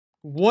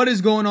What is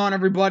going on,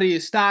 everybody?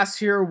 It's Stas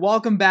here.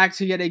 Welcome back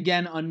to yet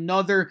again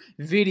another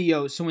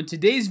video. So in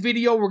today's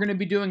video, we're going to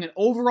be doing an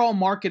overall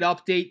market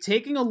update,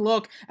 taking a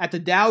look at the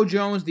Dow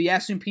Jones, the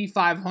S&P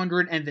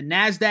 500, and the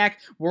NASDAQ.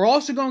 We're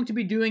also going to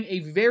be doing a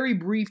very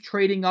brief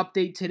trading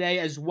update today,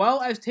 as well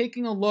as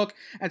taking a look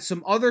at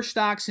some other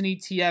stocks and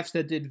ETFs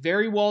that did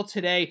very well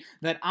today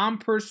that I'm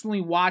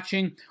personally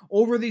watching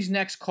over these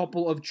next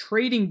couple of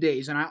trading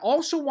days. And I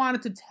also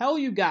wanted to tell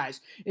you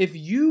guys, if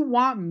you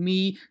want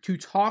me to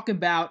talk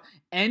about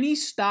any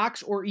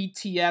stocks or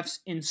ETFs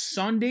in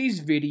Sunday's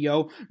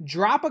video,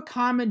 drop a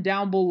comment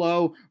down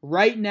below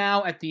right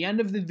now at the end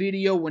of the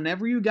video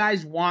whenever you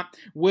guys want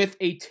with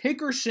a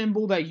ticker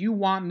symbol that you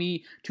want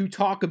me to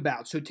talk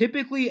about. So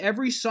typically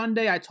every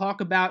Sunday I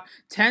talk about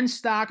 10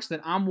 stocks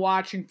that I'm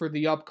watching for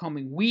the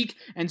upcoming week,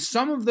 and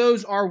some of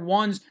those are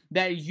ones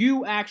that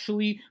you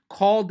actually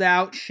called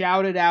out,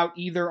 shouted out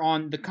either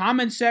on the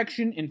comment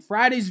section in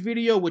Friday's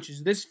video, which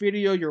is this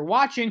video you're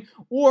watching,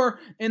 or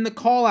in the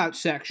call out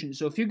section.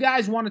 So if you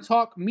guys want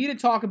to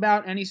talk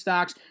about any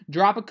stocks,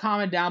 drop a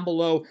comment down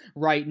below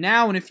right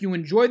now. And if you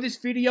enjoyed this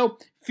video,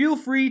 feel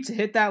free to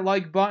hit that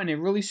like button. It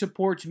really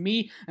supports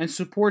me and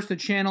supports the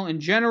channel in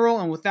general.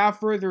 And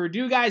without further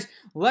ado, guys,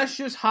 let's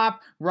just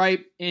hop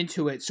right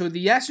into it. So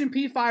the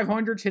S&P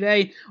 500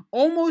 today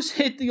almost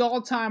hit the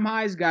all-time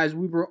highs, guys.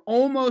 We were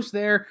almost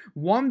there.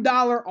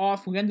 $1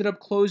 off. We ended up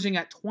closing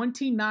at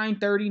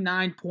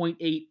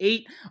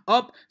 $2939.88,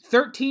 up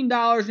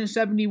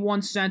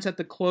 $13.71 at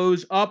the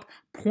close, up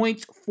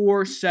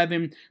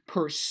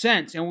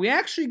 0.47%. And we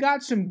actually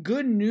got some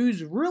good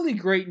news, really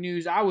great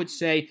news, I would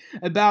say,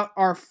 about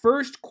our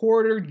first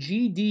quarter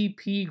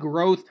GDP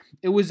growth.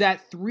 It was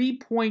at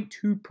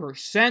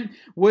 3.2%,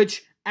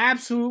 which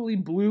absolutely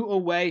blew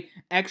away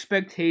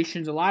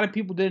expectations. A lot of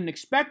people didn't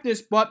expect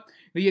this, but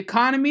the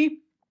economy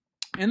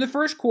in the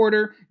first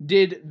quarter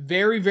did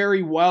very,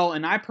 very well,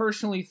 and I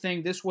personally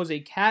think this was a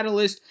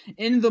catalyst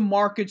in the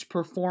market's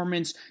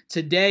performance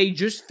today.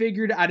 Just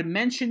figured I'd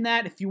mention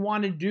that. If you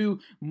want to do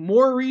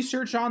more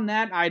research on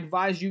that, I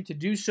advise you to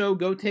do so.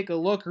 Go take a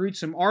look, read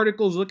some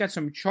articles, look at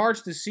some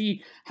charts to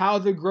see how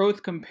the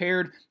growth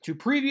compared to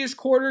previous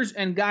quarters.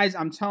 And guys,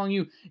 I'm telling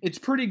you, it's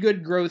pretty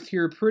good growth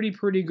here,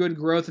 pretty good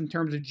growth in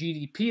terms of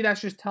GDP.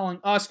 That's just telling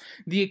us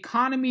the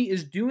economy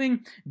is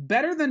doing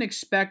better than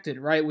expected,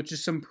 right? Which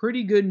is some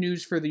pretty good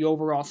news for the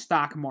overall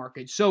stock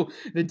market. So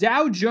the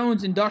Dow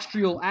Jones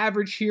Industrial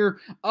Average here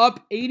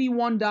up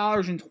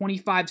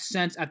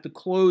 $81.25 at the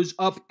close,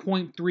 up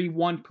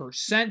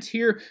 0.31%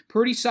 here.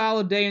 Pretty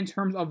solid day in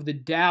terms of the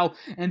Dow.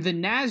 And the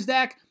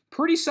NASDAQ,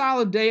 pretty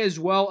solid day as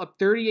well, up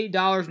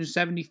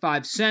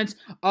 $38.75,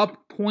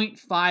 up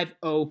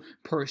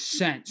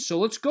 0.50%. So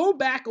let's go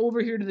back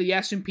over here to the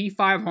S&P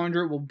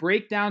 500. We'll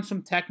break down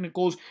some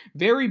technicals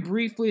very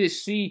briefly to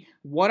see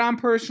what I'm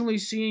personally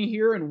seeing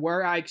here and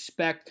where I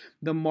expect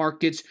the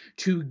markets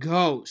to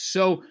go.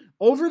 So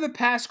over the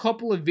past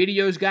couple of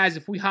videos, guys,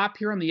 if we hop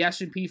here on the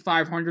S&P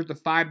 500, the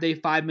 5-day,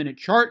 5-minute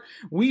chart,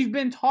 we've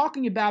been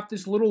talking about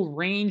this little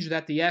range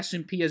that the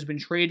S&P has been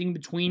trading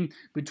between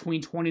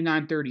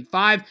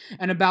 $29.35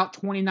 and about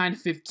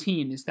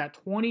 $29.15. It's that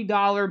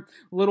 $20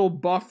 little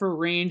buffer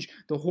range,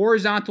 the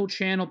horizontal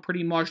channel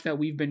pretty much that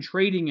we've been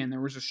trading in. There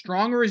was a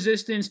strong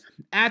resistance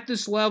at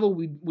this level.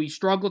 We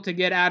struggled to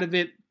get out of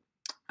it.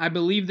 I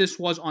believe this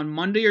was on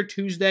Monday or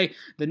Tuesday.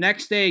 The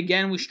next day,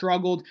 again, we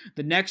struggled.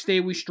 The next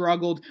day, we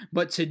struggled.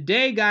 But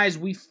today, guys,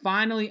 we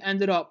finally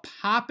ended up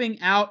popping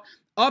out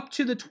up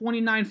to the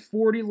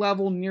 29.40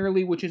 level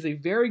nearly, which is a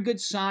very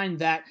good sign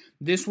that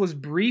this was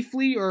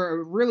briefly,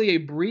 or really a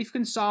brief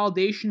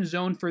consolidation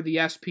zone for the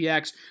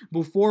SPX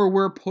before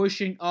we're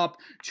pushing up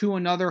to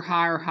another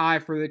higher high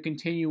for the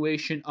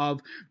continuation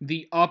of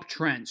the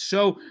uptrend.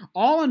 So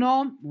all in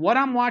all, what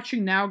I'm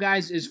watching now,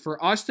 guys, is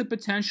for us to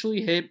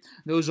potentially hit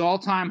those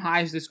all-time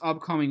highs this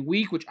upcoming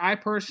week, which I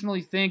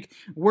personally think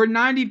we're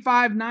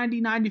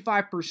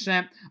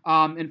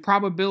 95% in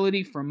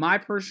probability, from my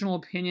personal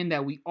opinion,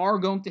 that we are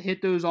going to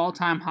hit those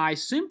all-time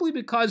highs, simply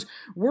because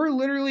we're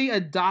literally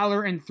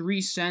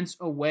 $1.03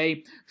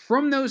 away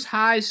from those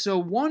highs. So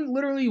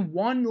literally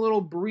one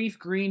little brief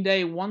green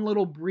day, one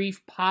little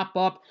brief pop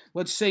up,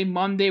 let's say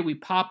Monday we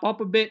pop up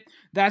a bit,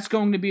 that's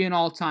going to be an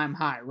all-time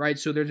high, right?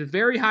 So there's a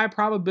very high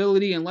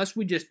probability, unless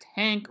we just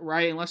tank,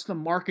 right, unless the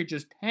market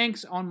just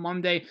tanks on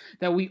Monday,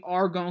 that we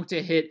are going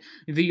to hit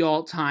the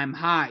all-time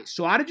high.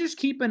 So I ought to just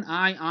keep an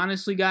eye,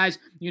 honestly, guys,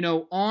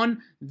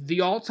 on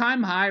the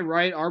all-time high,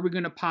 right? Are we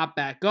going to pop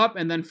back up?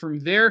 And then from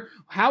there,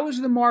 how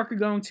is the market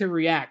going to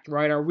react,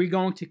 right? Are we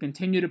going to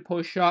continue to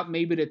push up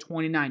maybe to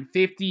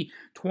 29.50,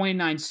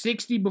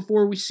 29.60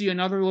 before we see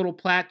another little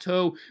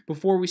plateau,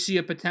 before we see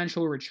a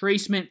potential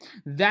retracement?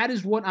 That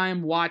is what I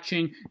am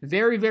watching.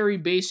 Very, very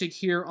basic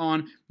here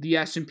on the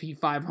S&P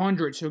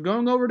 500. So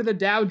going over to the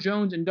Dow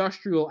Jones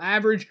Industrial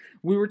Average,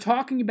 we were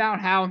talking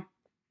about how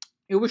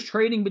it was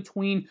trading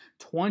between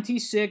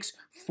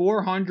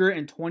 26,400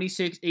 and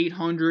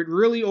 26,800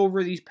 really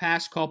over these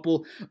past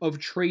couple of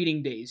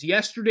trading days.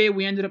 Yesterday,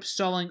 we ended up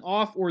selling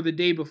off, or the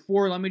day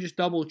before. Let me just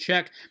double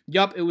check.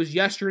 Yup, it was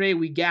yesterday.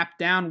 We gapped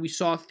down. We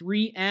saw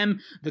 3M,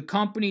 the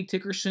company,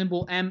 ticker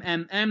symbol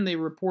MMM. They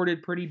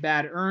reported pretty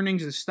bad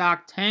earnings. The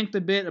stock tanked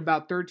a bit,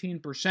 about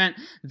 13%.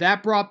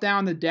 That brought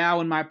down the Dow,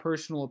 in my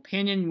personal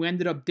opinion. We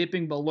ended up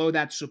dipping below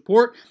that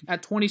support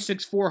at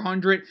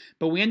 26,400,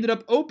 but we ended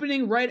up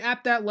opening right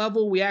at that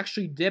level. We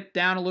actually dipped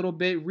down a little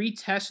bit,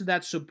 retested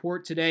that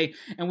support today,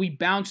 and we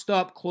bounced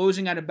up,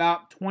 closing at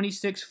about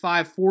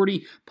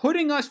 26,540,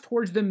 putting us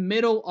towards the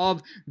middle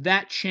of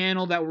that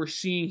channel that we're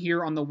seeing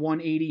here on the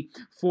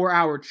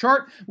 184-hour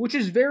chart, which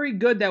is very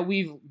good that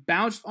we've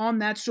bounced on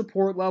that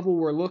support level.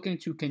 We're looking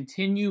to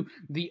continue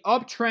the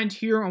uptrend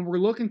here, and we're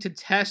looking to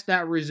test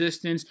that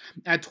resistance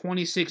at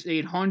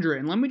 26,800.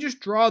 And let me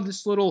just draw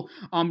this little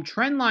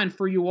trend line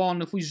for you all,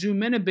 and if we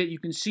zoom in a bit, you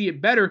can see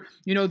it better.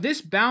 You know,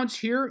 this bounce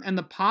here and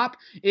the pop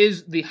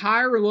is the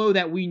higher low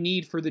that we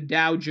need for the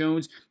Dow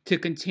Jones to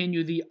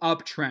continue the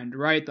uptrend,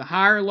 right? The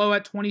higher low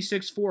at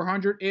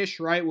 26,400-ish,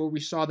 right, where we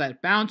saw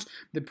that bounce.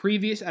 The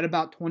previous at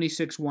about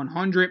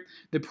 26,100.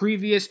 The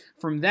previous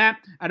from that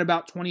at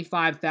about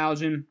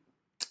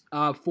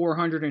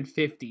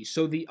 25,450.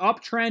 So the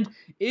uptrend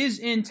is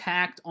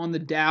intact on the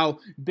Dow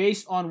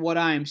based on what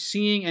I am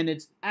seeing, and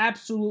it's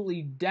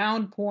absolutely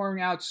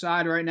downpouring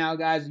outside right now,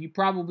 guys. You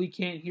probably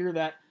can't hear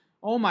that.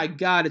 Oh my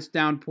God, it's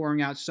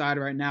downpouring outside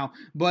right now.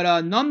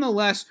 But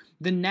nonetheless,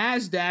 the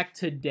NASDAQ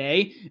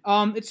today,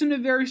 it's in a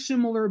very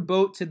similar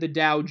boat to the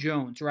Dow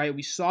Jones, right?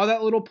 We saw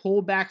that little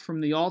pullback from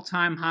the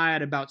all-time high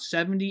at about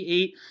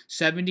 78,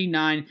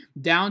 79,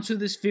 down to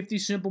this 50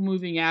 simple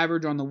moving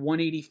average on the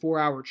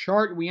 184-hour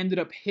chart. We ended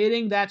up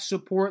hitting that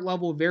support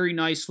level very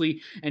nicely,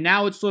 and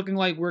now it's looking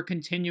like we're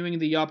continuing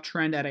the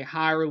uptrend at a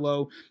higher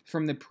low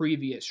from the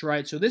previous,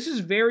 right? So this is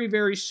very,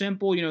 very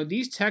simple. You know,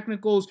 these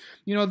technicals,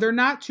 you know, they're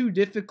not too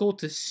difficult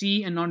to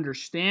see and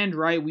understand,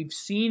 right? We've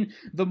seen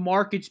the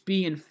markets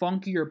be in funkier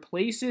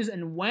places,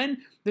 and when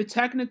the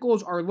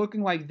technicals are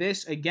looking like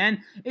this,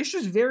 again, it's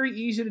just very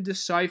easy to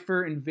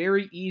decipher and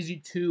very easy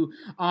to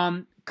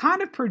kind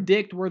of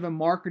predict where the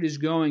market is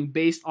going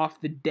based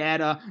off the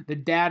data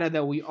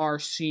that we are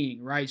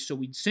seeing, right? So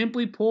we'd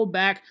simply pull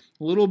back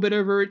a little bit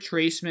of a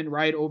retracement,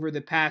 right, over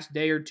the past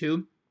day or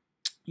two.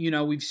 You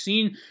know, we've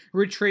seen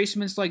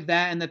retracements like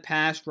that in the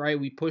past, right?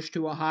 We pushed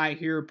to a high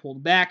here,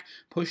 pulled back,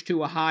 pushed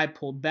to a high,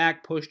 pulled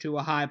back, pushed to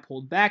a high,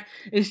 pulled back.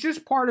 It's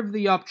just part of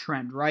the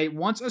uptrend, right?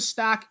 Once a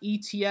stock,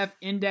 ETF,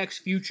 index,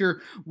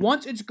 future,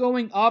 once it's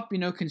going up, you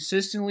know,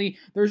 consistently,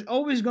 there's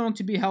always going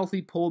to be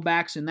healthy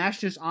pullbacks, and that's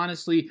just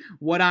honestly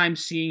what I'm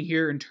seeing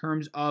here in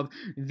terms of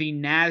the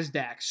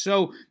NASDAQ.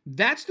 So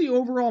that's the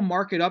overall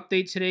market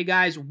update today,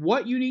 guys.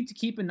 What you need to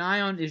keep an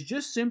eye on is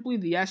just simply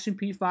the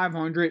S&P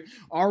 500.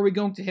 Are we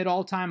going to hit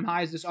all-time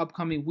highs this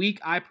upcoming week?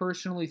 I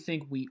personally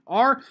think we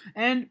are,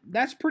 and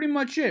that's pretty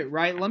much it,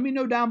 right? Let me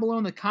know down below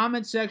in the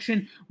comment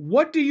section,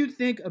 what do you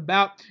think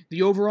about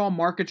the overall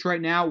markets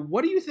right now?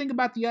 What do you think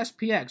about the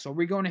SPX? Are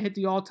we going to hit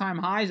the all-time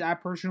highs? I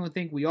personally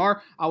think we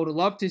are. I would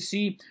love to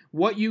see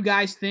what you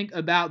guys think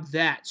about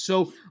that.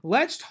 So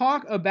let's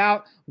talk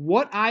about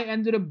what I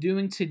ended up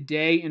doing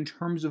today in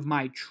terms of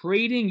my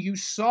trading. You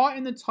saw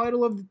in the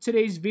title of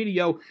today's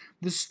video,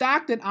 the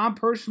stock that I'm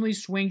personally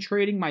swing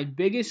trading, my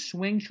biggest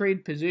swing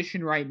trade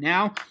position right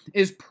now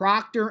is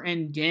Procter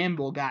 &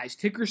 Gamble, guys.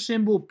 Ticker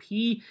symbol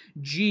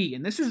PG.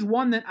 And this is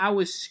one that I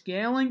was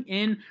scaling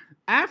in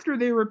after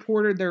they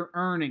reported their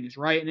earnings,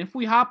 right? And if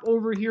we hop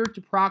over here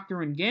to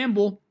Procter &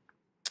 Gamble,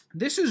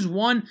 this is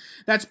one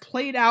that's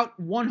played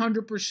out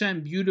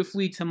 100%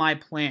 beautifully to my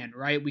plan,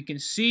 right? We can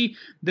see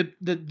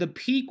the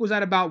peak was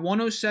at about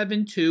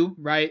 107.2,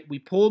 right? We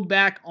pulled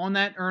back on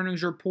that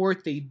earnings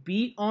report. They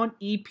beat on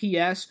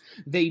EPS.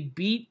 They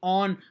beat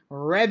on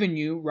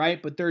revenue,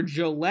 right? But their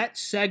Gillette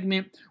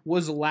segment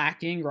was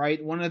lacking,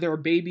 right? One of their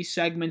baby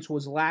segments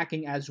was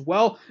lacking as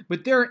well.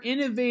 But they're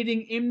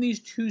innovating in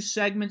these two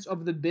segments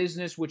of the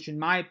business, which in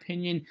my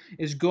opinion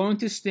is going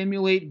to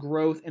stimulate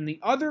growth. And the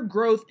other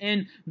growth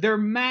in their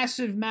massive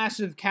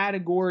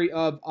category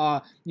of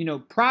you know,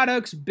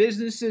 products,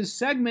 businesses,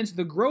 segments,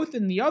 the growth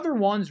in the other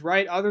ones,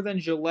 right, other than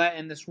Gillette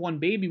and this one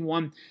baby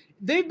one,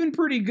 they've been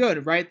pretty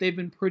good, right? They've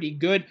been pretty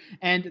good,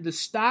 and the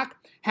stock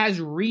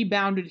has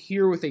rebounded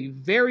here with a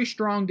very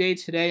strong day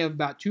today of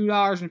about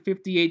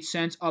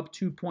 $2.58, up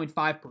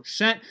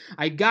 2.5%.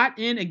 I got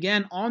in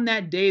again on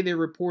that day they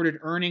reported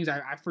earnings.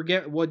 I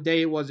forget what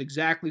day it was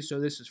exactly, so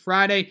this is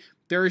Friday,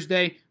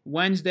 Thursday,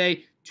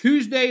 Wednesday.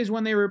 Tuesday is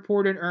when they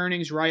reported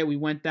earnings, right? We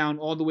went down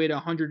all the way to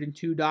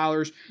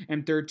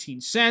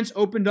 $102.13,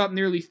 opened up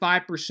nearly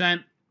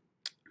 5%.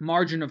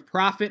 margin of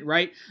profit,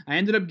 right? I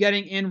ended up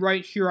getting in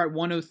right here at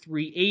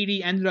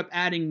 103.80, ended up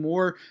adding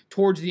more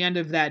towards the end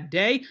of that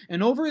day.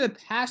 And over the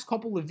past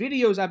couple of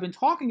videos, I've been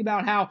talking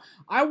about how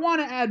I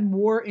want to add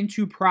more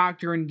into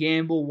Procter &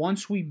 Gamble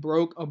once we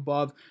broke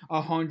above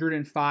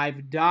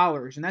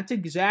 $105. And that's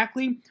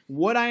exactly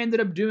what I ended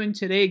up doing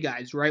today,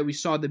 guys, right? We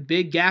saw the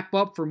big gap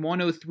up from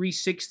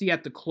 103.60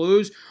 at the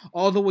close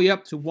all the way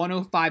up to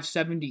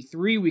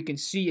 105.73. We can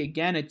see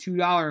again a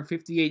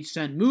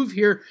 $2.58 move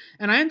here.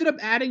 And I ended up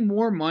adding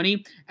more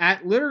money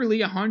at literally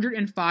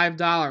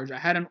 $105. I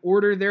had an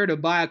order there to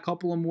buy a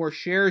couple of more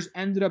shares,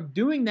 ended up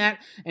doing that,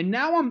 and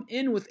now I'm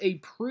in with a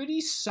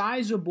pretty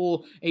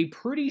sizable, a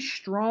pretty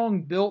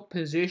strong built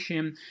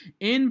position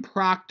in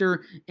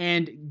Procter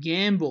 &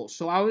 Gamble.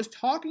 So I was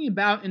talking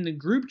about in the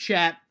group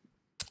chat,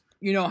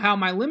 you know, how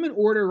my limit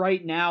order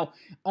right now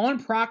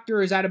on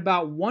Procter is at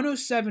about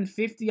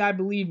 107.50, I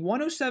believe,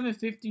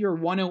 107.50 or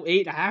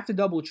 108. I have to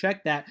double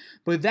check that,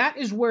 but that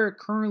is where it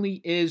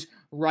currently is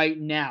right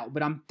now.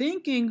 But I'm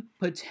thinking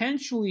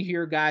potentially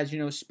here, guys, you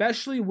know,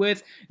 especially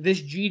with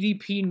this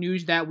GDP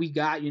news that we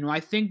got, you know, I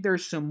think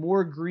there's some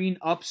more green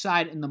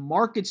upside in the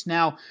markets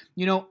now.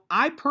 You know,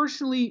 I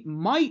personally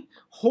might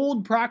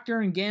hold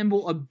Procter &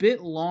 Gamble a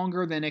bit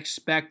longer than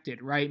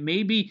expected, right?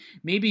 Maybe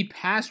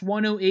past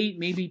 108,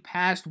 maybe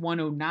past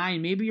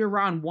 109, maybe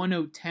around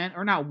 110,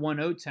 or not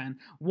 110,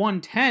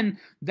 110.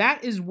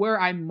 That is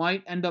where I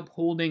might end up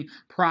holding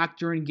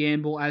Procter &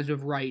 Gamble as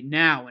of right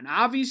now. And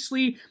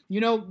obviously, you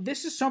know,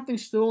 this is something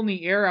still in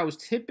the air. I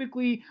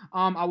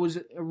was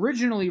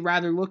originally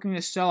rather looking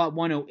to sell at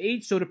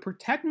 108. So to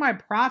protect my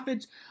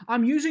profits,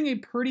 I'm using a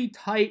pretty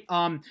tight,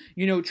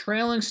 you know,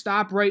 trailing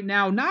stop right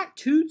now. Not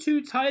too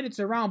tight. It's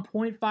around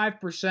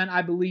 0.5%,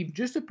 I believe,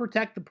 just to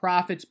protect the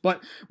profits.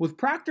 But with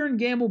Procter &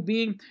 Gamble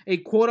being a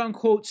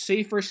quote-unquote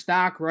safer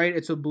stock, right?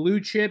 It's a blue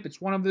chip. It's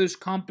one of those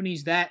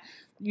companies that,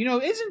 you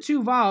know, isn't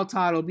too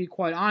volatile, to be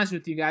quite honest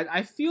with you guys.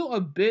 I feel a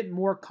bit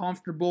more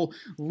comfortable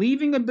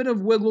leaving a bit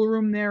of wiggle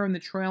room there in the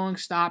trailing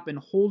stop and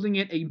holding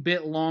it a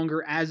bit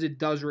longer as it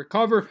does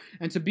recover.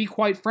 And to be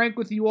quite frank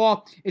with you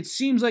all, it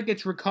seems like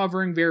it's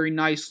recovering very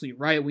nicely,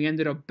 right? We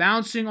ended up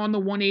bouncing on the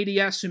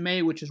 180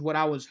 SMA, which is what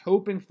I was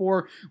hoping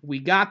for. We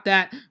got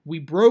that. We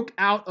broke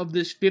out of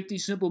this 50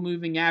 simple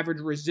moving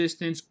average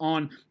resistance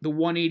on the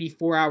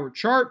 184-hour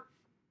chart.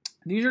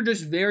 These are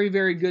just very,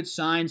 very good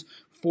signs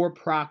for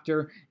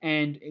Procter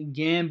 &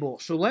 Gamble.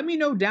 So let me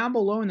know down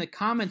below in the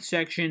comment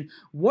section,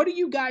 what do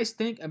you guys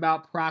think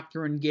about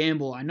Procter &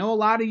 Gamble? I know a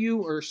lot of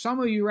you, or some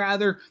of you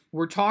rather,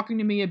 were talking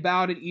to me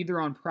about it either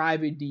on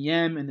private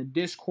DM in the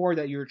Discord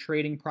that you're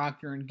trading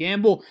Procter &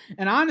 Gamble.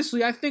 And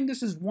honestly, I think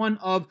this is one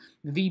of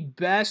the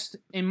best,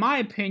 in my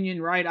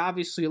opinion, right?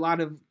 Obviously, a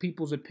lot of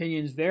people's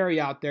opinions vary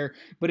out there,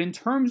 but in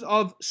terms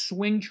of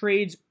swing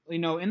trades, you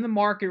know, in the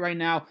market right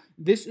now,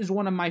 this is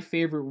one of my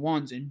favorite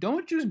ones. And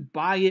don't just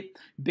buy it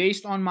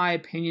based on my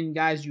opinion,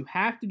 guys. You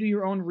have to do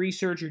your own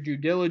research, your due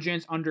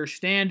diligence,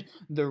 understand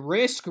the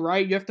risk,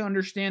 right? You have to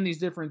understand these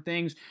different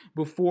things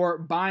before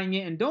buying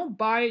it. And don't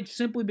buy it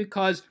simply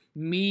because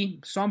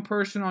some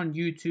person on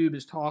YouTube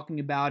is talking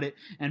about it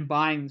and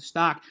buying the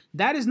stock.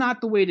 That is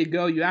not the way to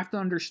go. You have to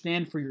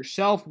understand for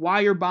yourself why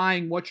you're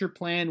buying, what's your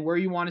plan, where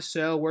you want to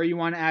sell, where you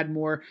want to add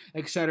more,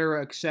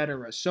 etc.,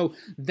 etc. So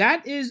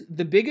that is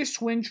the biggest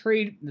swing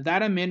trade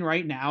that I'm in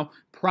right now,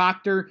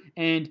 Procter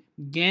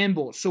 &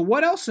 Gamble. So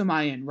what else am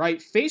I in,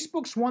 right?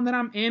 Facebook's one that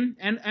I'm in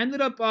and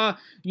ended up,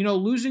 you know,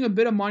 losing a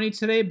bit of money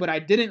today, but I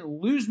didn't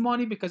lose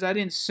money because I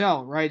didn't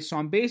sell, right? So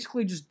I'm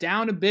basically just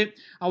down a bit.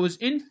 I was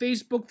in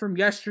Facebook from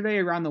yesterday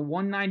around the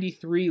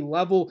 193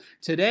 level.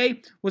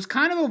 Today was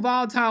kind of a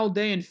volatile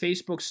day in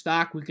Facebook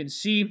stock. We can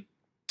see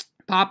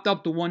popped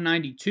up to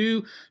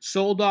 192,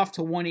 sold off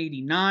to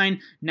 189.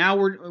 Now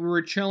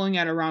we're chilling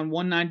at around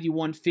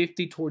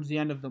 191.50 towards the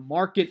end of the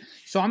market.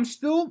 So I'm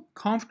still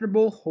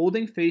comfortable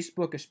holding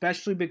Facebook,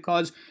 especially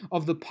because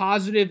of the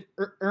positive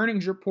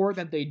earnings report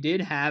that they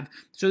did have.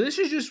 So this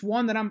is just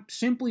one that I'm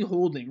simply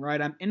holding,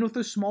 right? I'm in with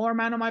a smaller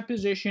amount of my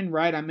position,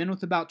 right? I'm in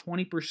with about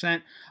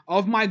 20%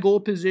 of my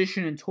goal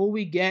position until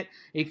we get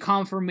a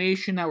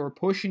confirmation that we're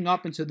pushing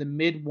up into the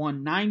mid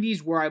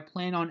 190s, where I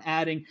plan on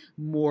adding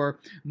more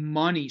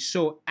money.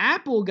 So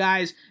Apple,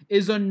 guys,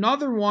 is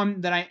another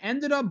one that I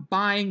ended up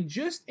buying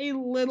just a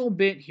little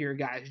bit here,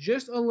 guys,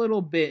 just a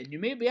little bit. You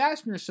may be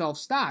asking yourself,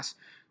 Stas,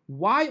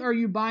 why are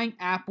you buying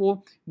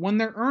Apple when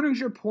their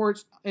earnings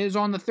report is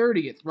on the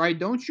 30th, right?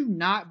 Don't you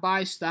not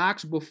buy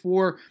stocks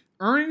before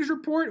earnings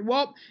report?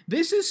 Well,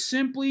 this is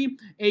simply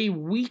a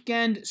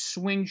weekend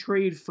swing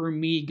trade for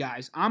me,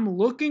 guys.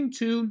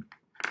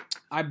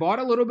 I bought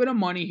a little bit of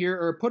money here,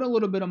 or put a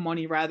little bit of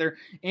money rather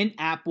in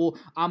Apple.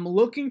 I'm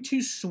looking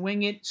to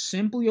swing it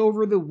simply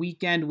over the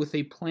weekend with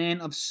a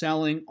plan of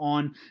selling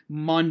on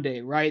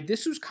Monday, right?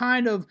 This was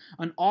kind of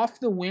an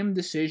off-the-whim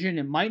decision.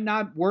 It might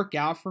not work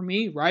out for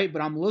me, right?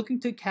 But I'm looking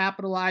to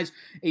capitalize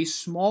a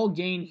small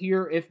gain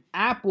here if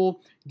Apple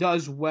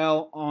does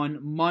well on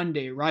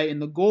Monday, right?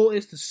 And the goal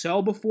is to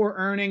sell before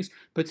earnings,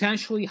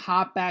 potentially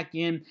hop back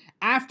in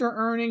after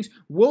earnings.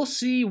 We'll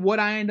see what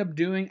I end up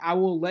doing. I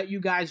will let you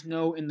guys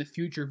know in the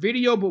future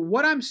video. But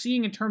what I'm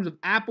seeing in terms of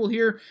Apple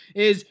here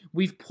is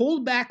we've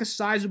pulled back a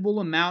sizable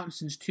amount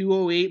since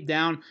 208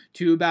 down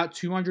to about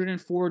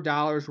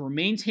 $204. We're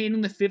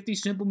maintaining the 50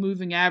 simple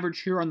moving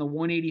average here on the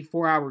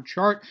 184-hour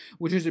chart,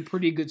 which is a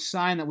pretty good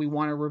sign that we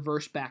want to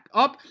reverse back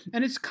up.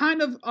 And it's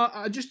kind of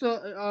just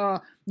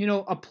a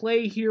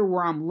play here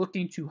where I'm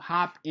looking to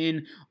hop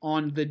in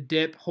on the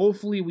dip.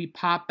 Hopefully we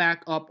pop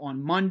back up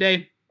on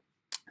Monday.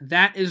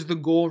 That is the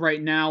goal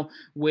right now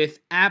with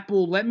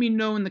Apple. Let me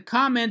know in the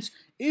comments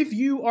if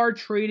you are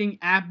trading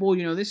Apple.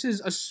 You know, this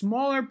is a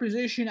smaller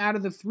position out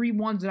of the 3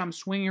 ones that I'm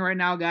swinging right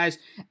now, guys.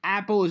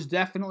 Apple is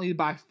definitely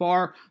by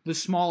far the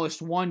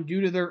smallest one due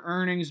to their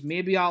earnings.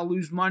 Maybe I'll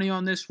lose money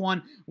on this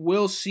one.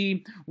 We'll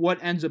see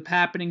what ends up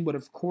happening. But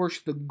of course,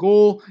 the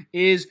goal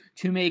is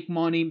to make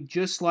money,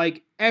 just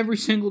like every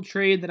single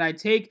trade that I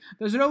take.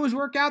 Does it always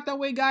work out that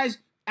way, guys?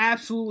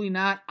 Absolutely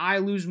not. I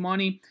lose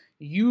money.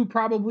 You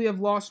probably have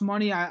lost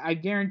money. I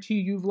guarantee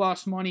you've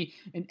lost money.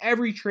 And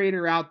every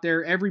trader out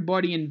there,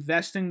 everybody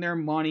investing their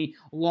money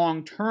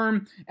long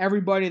term,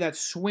 everybody that's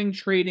swing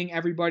trading,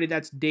 everybody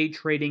that's day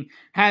trading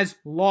has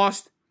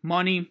lost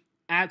money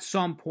at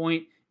some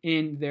point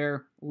in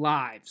their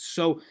lives.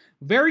 So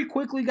very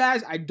quickly,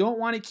 guys, I don't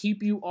want to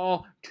keep you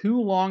all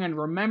too long. And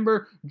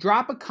remember,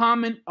 drop a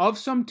comment of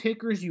some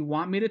tickers you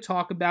want me to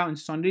talk about in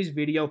Sunday's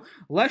video.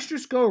 Let's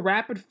just go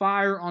rapid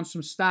fire on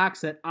some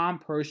stocks that I'm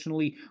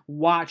personally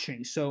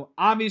watching. So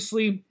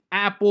obviously,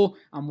 Apple,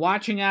 I'm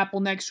watching Apple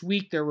next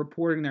week. They're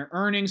reporting their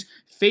earnings.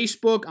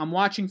 Facebook, I'm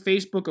watching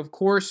Facebook, of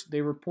course. They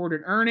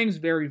reported earnings,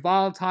 very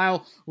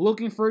volatile.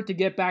 Looking for it to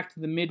get back to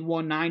the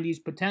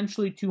mid-190s,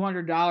 potentially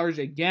 $200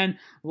 again,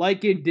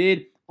 like it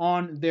did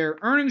on their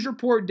earnings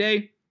report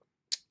day.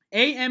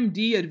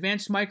 AMD,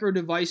 Advanced Micro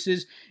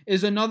Devices,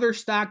 is another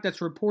stock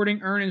that's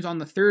reporting earnings on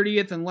the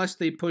 30th unless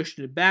they pushed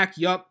it back.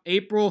 Yup,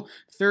 April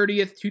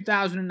 30th,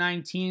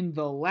 2019,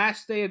 the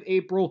last day of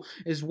April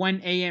is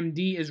when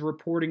AMD is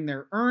reporting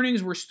their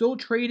earnings. We're still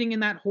trading in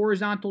that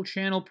horizontal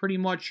channel pretty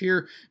much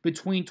here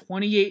between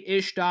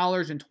 $28-ish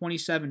and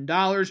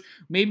 $27.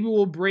 Maybe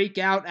we'll break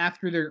out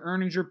after their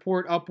earnings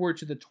report upward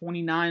to the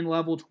 29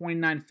 level,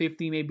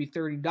 $29.50, maybe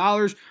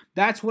 $30.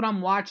 That's what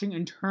I'm watching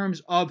in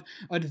terms of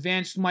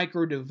Advanced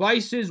Micro Devices.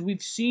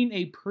 We've seen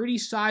a pretty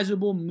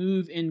sizable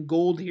move in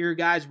gold here,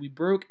 guys. We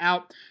broke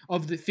out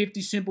of the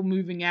 50 simple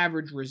moving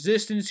average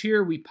resistance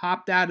here. We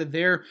popped out of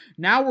there.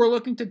 Now we're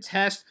looking to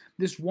test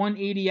this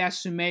 180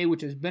 SMA,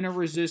 which has been a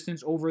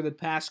resistance over the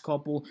past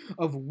couple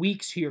of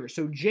weeks here.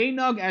 So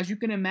JNUG, as you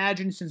can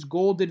imagine, since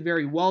gold did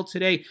very well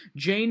today,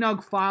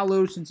 JNUG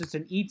follows since it's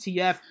an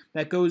ETF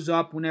that goes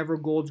up whenever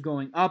gold's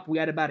going up. We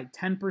had about a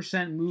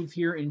 10% move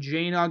here in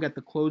JNUG at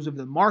the close of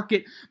the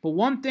market. But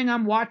one thing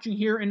I'm watching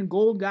here in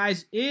gold,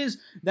 guys, is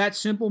that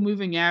simple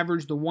moving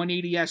average, the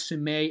 180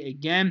 SMA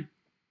again.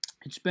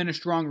 It's been a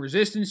strong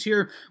resistance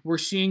here. We're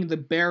seeing the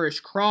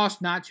bearish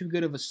cross, not too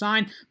good of a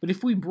sign. But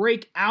if we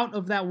break out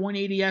of that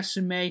 180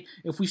 SMA,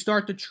 if we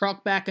start to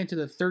truck back into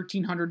the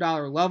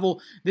 $1,300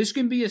 level, this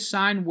can be a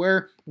sign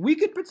where we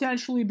could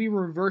potentially be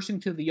reversing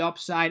to the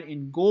upside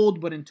in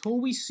gold. But until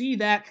we see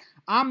that,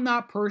 I'm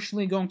not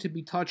personally going to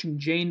be touching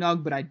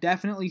JNUG, but I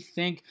definitely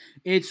think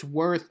it's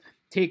worth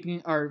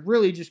taking, or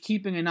really just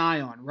keeping an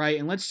eye on, right?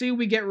 And let's say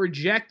we get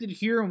rejected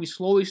here and we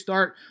slowly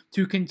start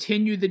to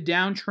continue the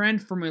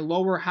downtrend from a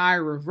lower high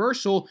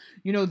reversal.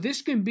 You know,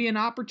 this can be an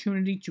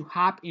opportunity to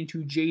hop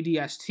into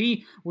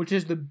JDST, which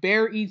is the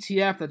bear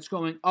ETF that's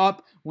going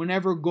up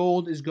whenever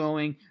gold is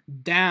going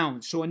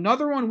down. So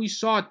another one we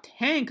saw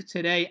tank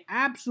today,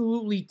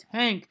 absolutely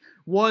tank,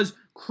 was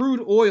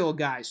crude oil,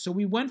 guys. So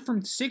we went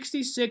from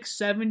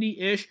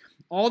 66.70-ish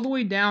all the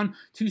way down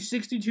to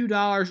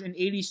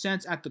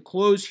 $62.80 at the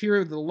close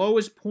here. The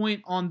lowest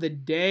point on the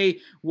day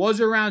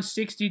was around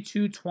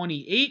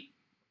 $62.28.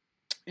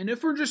 And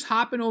if we're just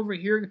hopping over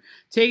here,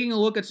 taking a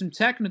look at some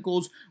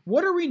technicals,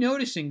 what are we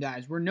noticing,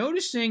 guys? We're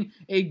noticing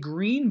a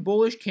green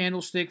bullish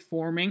candlestick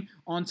forming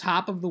on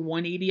top of the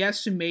 180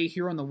 SMA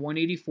here on the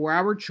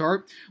 184-hour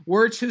chart,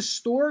 where it's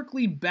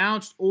historically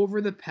bounced over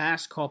the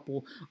past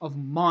couple of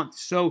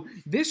months. So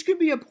this could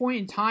be a point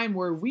in time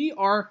where we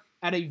are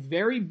at a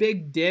very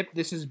big dip.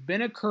 This has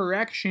been a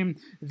correction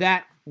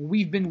that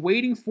we've been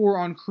waiting for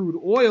on crude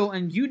oil,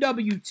 and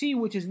UWT,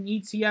 which is an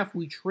ETF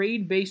we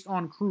trade based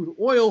on crude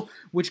oil,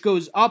 which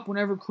goes up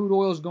whenever crude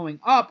oil is going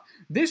up.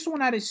 This one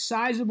had a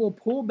sizable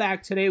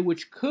pullback today,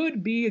 which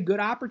could be a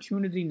good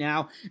opportunity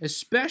now,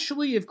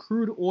 especially if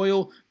crude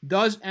oil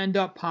does end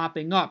up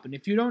popping up. And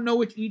if you don't know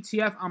which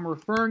ETF I'm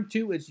referring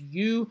to, it's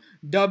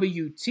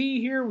UWT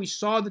here. We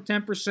saw the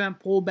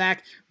 10% pullback.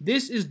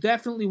 This is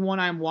definitely one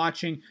I'm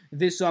watching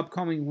this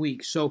upcoming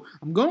week. So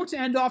I'm going to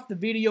end off the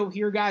video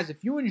here, guys.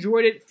 If you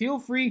enjoyed it, feel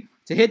free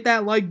to hit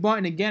that like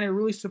button. Again, it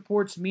really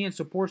supports me and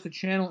supports the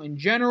channel in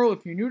general.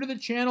 If you're new to the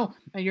channel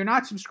and you're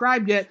not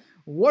subscribed yet,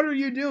 what are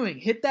you doing?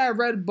 Hit that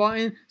red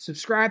button,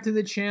 subscribe to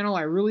the channel.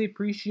 I really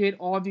appreciate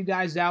all of you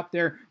guys out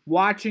there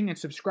watching and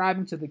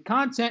subscribing to the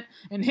content,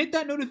 and hit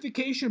that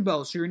notification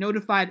bell so you're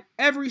notified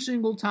every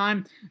single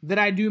time that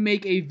I do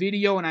make a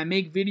video, and I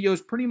make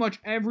videos pretty much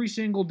every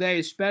single day,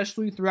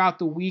 especially throughout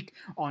the week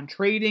on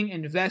trading,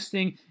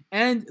 investing,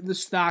 and the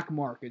stock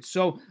market.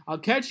 So I'll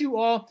catch you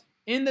all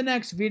in the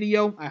next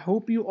video. I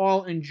hope you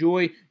all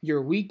enjoy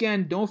your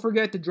weekend. Don't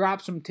forget to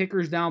drop some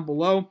tickers down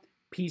below.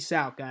 Peace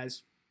out,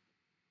 guys.